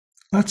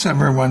Let's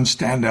everyone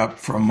stand up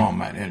for a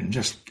moment and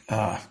just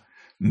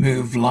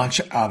move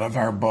lunch out of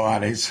our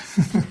bodies.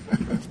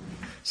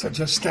 So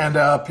just stand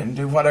up and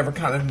do whatever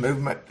kind of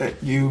movement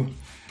that you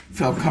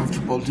feel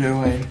comfortable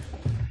doing.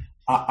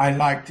 I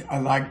like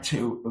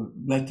to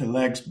let the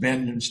legs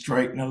bend and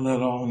straighten a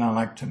little, and I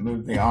like to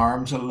move the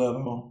arms a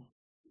little.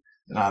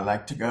 And I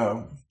like to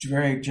go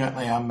very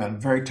gently. I'm in a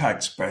very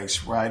tight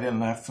space, right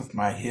and left with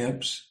my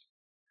hips,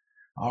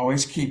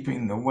 always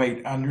keeping the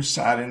weight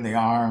underside in the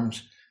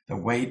arms, the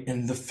weight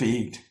in the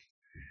feet.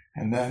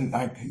 And then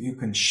you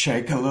can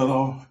shake a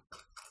little.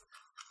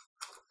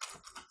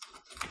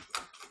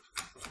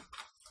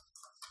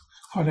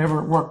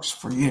 Whatever works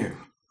for you.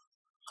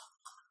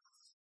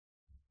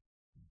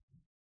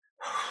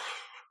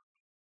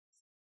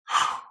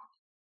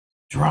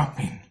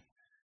 Dropping,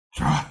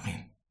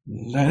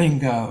 letting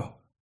go,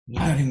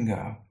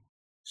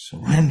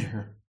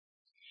 surrender.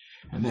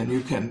 And then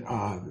you can,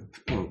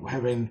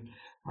 having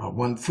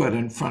one foot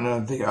in front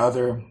of the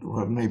other,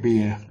 or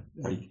maybe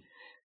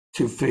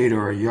 2 feet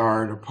or a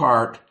yard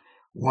apart,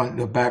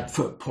 the back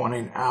foot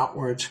pointing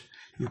outwards.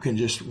 You can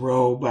just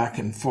roll back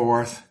and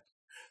forth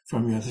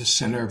from the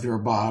center of your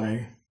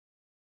body.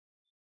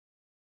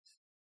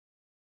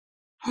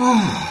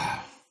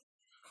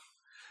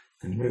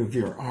 You can move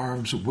your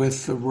arms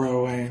with the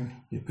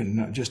rowing. You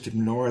can just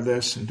ignore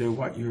this and do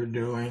what you're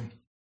doing.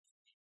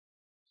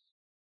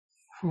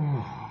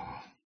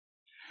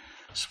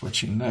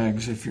 Switching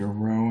legs if you're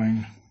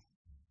rowing.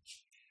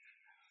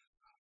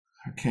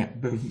 I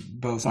can't move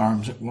both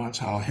arms at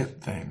once. I'll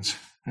hit things.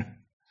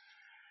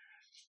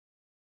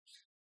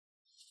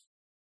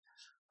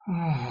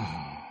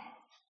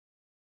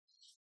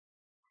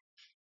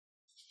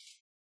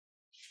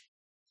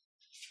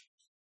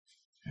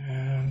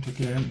 And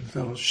again, a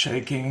little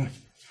shaking.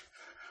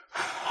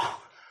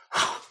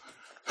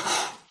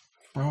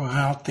 Blow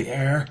out the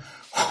air.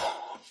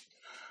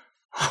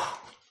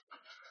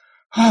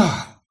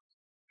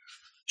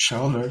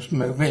 Shoulders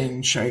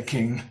moving,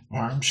 shaking,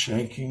 arms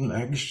shaking,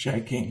 legs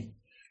shaking,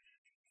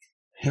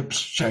 hips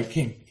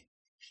shaking.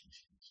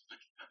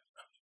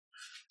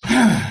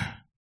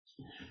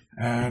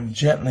 And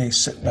gently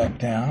sit back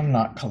down,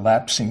 not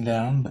collapsing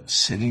down, but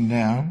sitting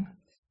down.